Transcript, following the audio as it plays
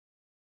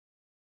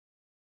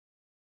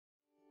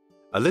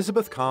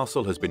Elizabeth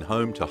Castle has been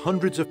home to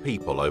hundreds of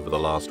people over the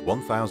last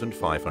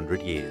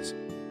 1,500 years,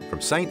 from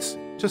saints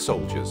to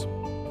soldiers.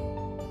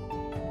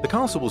 The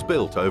castle was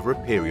built over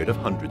a period of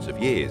hundreds of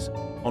years,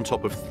 on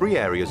top of 3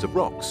 areas of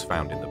rocks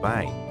found in the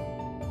bay.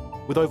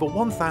 With over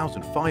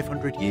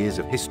 1,500 years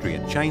of history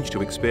and change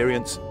to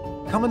experience,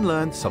 come and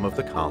learn some of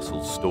the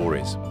castle's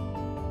stories.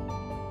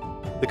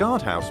 The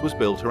guardhouse was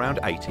built around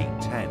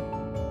 1810.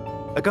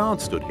 A guard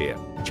stood here,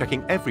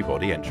 checking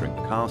everybody entering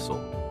the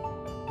castle.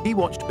 He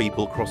watched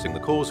people crossing the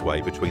causeway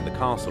between the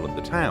castle and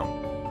the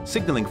town,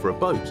 signalling for a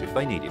boat if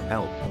they needed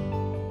help.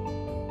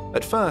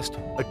 At first,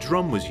 a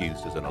drum was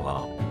used as an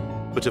alarm,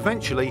 but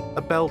eventually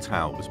a bell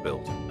tower was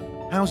built,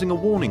 housing a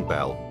warning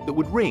bell that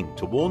would ring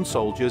to warn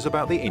soldiers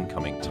about the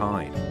incoming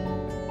tide.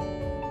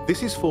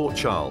 This is Fort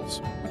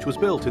Charles, which was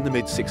built in the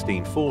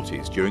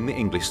mid-1640s during the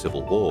English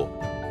Civil War.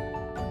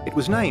 It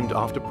was named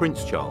after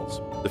Prince Charles,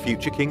 the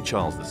future King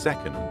Charles II,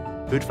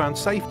 who had found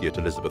safety at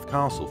Elizabeth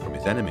Castle from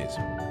his enemies.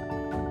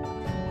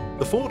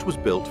 The fort was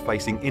built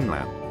facing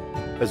inland,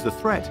 as the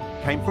threat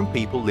came from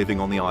people living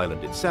on the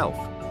island itself,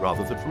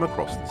 rather than from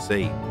across the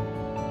sea.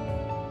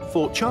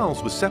 Fort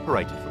Charles was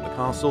separated from the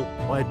castle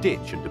by a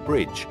ditch and a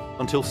bridge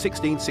until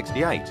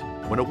 1668,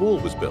 when a wall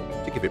was built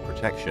to give it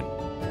protection.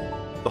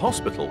 The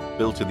hospital,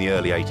 built in the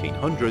early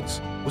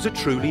 1800s, was a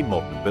truly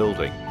modern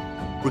building,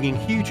 bringing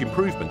huge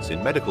improvements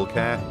in medical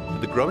care to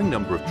the growing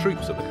number of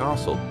troops at the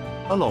castle,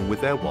 along with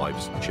their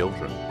wives and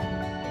children.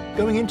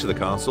 Going into the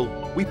castle,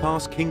 we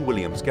pass King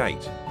William's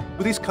Gate,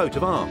 with his coat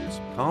of arms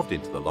carved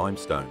into the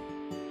limestone.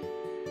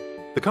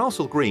 The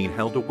castle green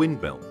held a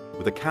windmill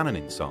with a cannon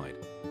inside,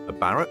 a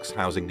barracks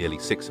housing nearly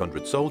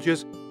 600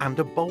 soldiers, and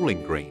a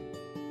bowling green.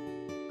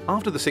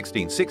 After the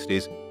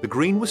 1660s, the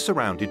green was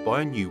surrounded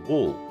by a new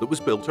wall that was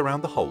built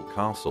around the whole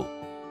castle.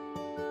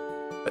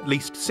 At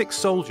least 6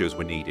 soldiers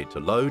were needed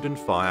to load and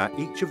fire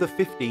each of the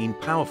 15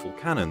 powerful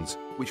cannons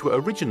which were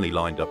originally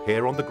lined up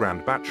here on the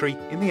Grand Battery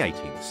in the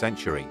 18th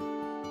century.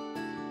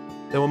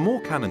 There were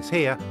more cannons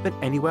here than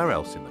anywhere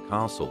else in the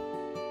castle.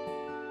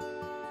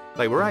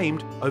 They were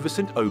aimed over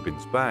St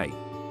Aubyn's Bay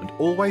and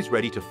always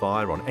ready to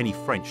fire on any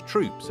French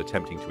troops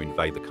attempting to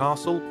invade the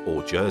castle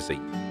or Jersey.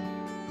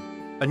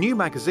 A new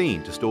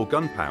magazine to store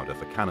gunpowder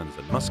for cannons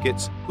and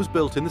muskets was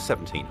built in the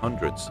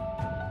 1700s.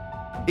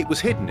 It was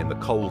hidden in the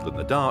cold and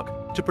the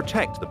dark to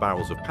protect the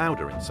barrels of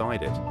powder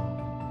inside it.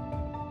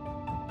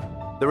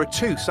 There are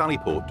 2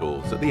 sallyport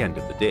doors at the end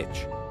of the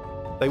ditch.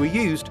 They were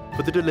used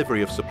for the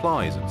delivery of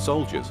supplies and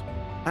soldiers,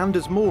 and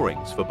as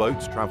moorings for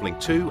boats travelling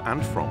to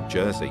and from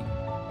Jersey.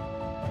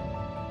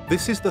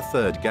 This is the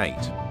 3rd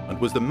gate, and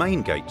was the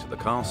main gate to the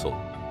castle,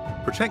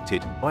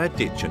 protected by a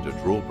ditch and a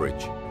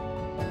drawbridge.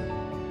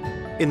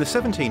 In the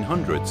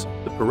 1700s,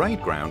 the parade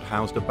ground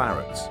housed a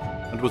barracks,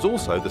 and was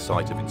also the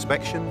site of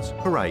inspections,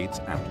 parades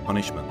and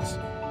punishments.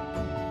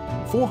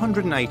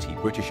 480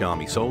 British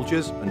Army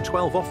soldiers and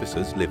 12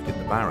 officers lived in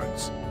the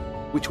barracks,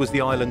 which was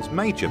the island's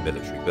major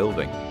military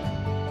building.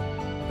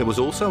 There was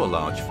also a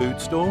large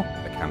food store,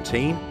 a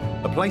canteen,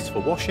 a place for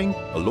washing,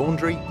 a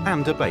laundry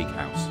and a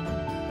bakehouse.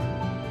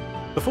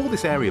 Before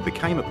this area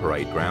became a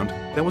parade ground,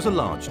 there was a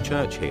large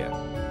church here.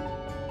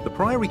 The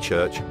Priory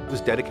Church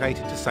was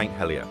dedicated to St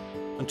Helier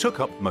and took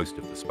up most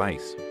of the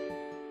space.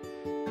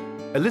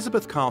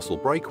 Elizabeth Castle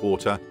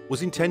Breakwater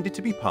was intended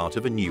to be part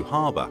of a new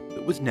harbour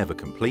that was never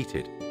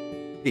completed.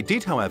 It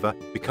did, however,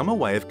 become a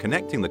way of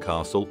connecting the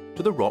castle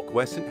to the rock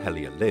where St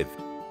Helier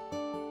lived.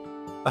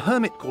 A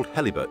hermit called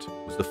Helibert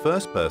was the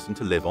first person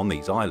to live on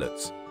these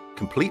islets,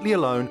 completely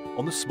alone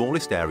on the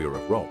smallest area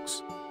of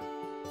rocks.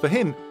 For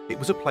him, it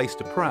was a place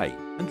to pray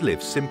and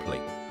live simply.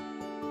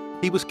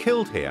 He was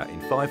killed here in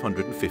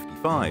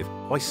 555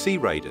 by sea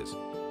raiders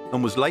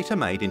and was later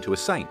made into a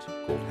saint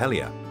called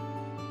Helier.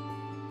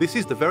 This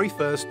is the very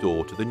first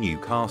door to the new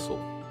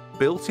castle,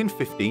 built in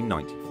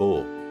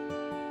 1594.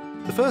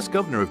 The first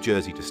governor of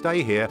Jersey to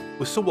stay here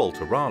was Sir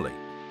Walter Raleigh.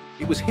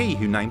 It was he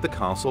who named the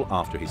castle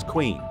after his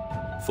queen,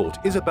 Fort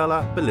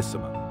Isabella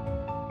Bellissima.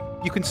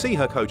 You can see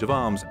her coat of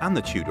arms and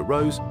the Tudor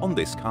rose on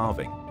this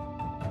carving.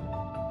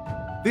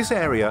 This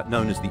area,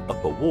 known as the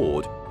Upper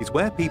Ward, is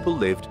where people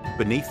lived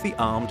beneath the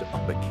armed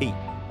Upper Keep.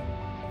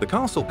 The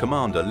castle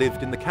commander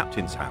lived in the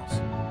captain's house,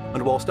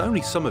 and whilst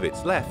only some of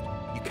it's left,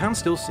 you can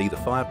still see the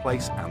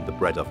fireplace and the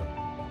bread oven.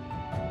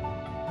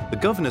 The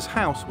governor's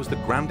house was the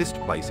grandest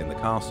place in the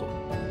castle,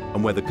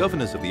 and where the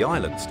governors of the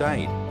island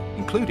stayed,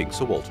 including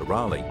Sir Walter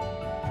Raleigh.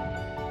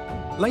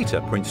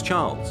 Later, Prince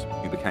Charles,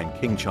 who became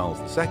King Charles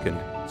II,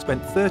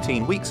 spent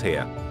 13 weeks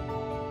here.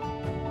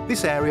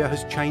 This area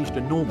has changed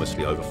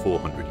enormously over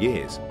 400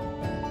 years.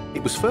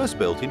 It was first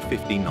built in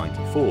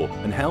 1594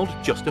 and held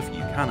just a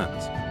few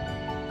cannons.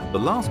 The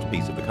last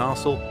piece of the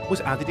castle was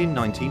added in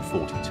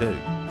 1942,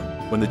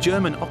 when the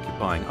German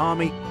occupying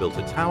army built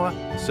a tower,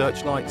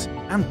 searchlights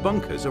and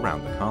bunkers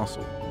around the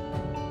castle.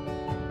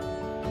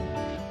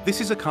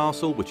 This is a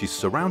castle which is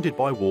surrounded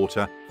by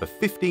water for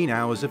 15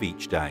 hours of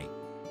each day.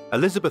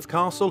 Elizabeth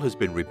Castle has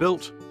been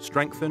rebuilt,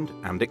 strengthened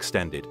and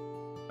extended,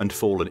 and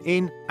fallen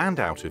in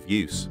and out of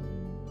use.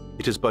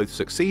 It has both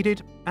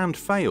succeeded and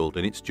failed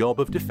in its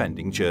job of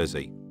defending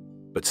Jersey.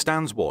 but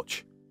stands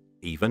watch,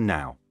 even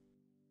now.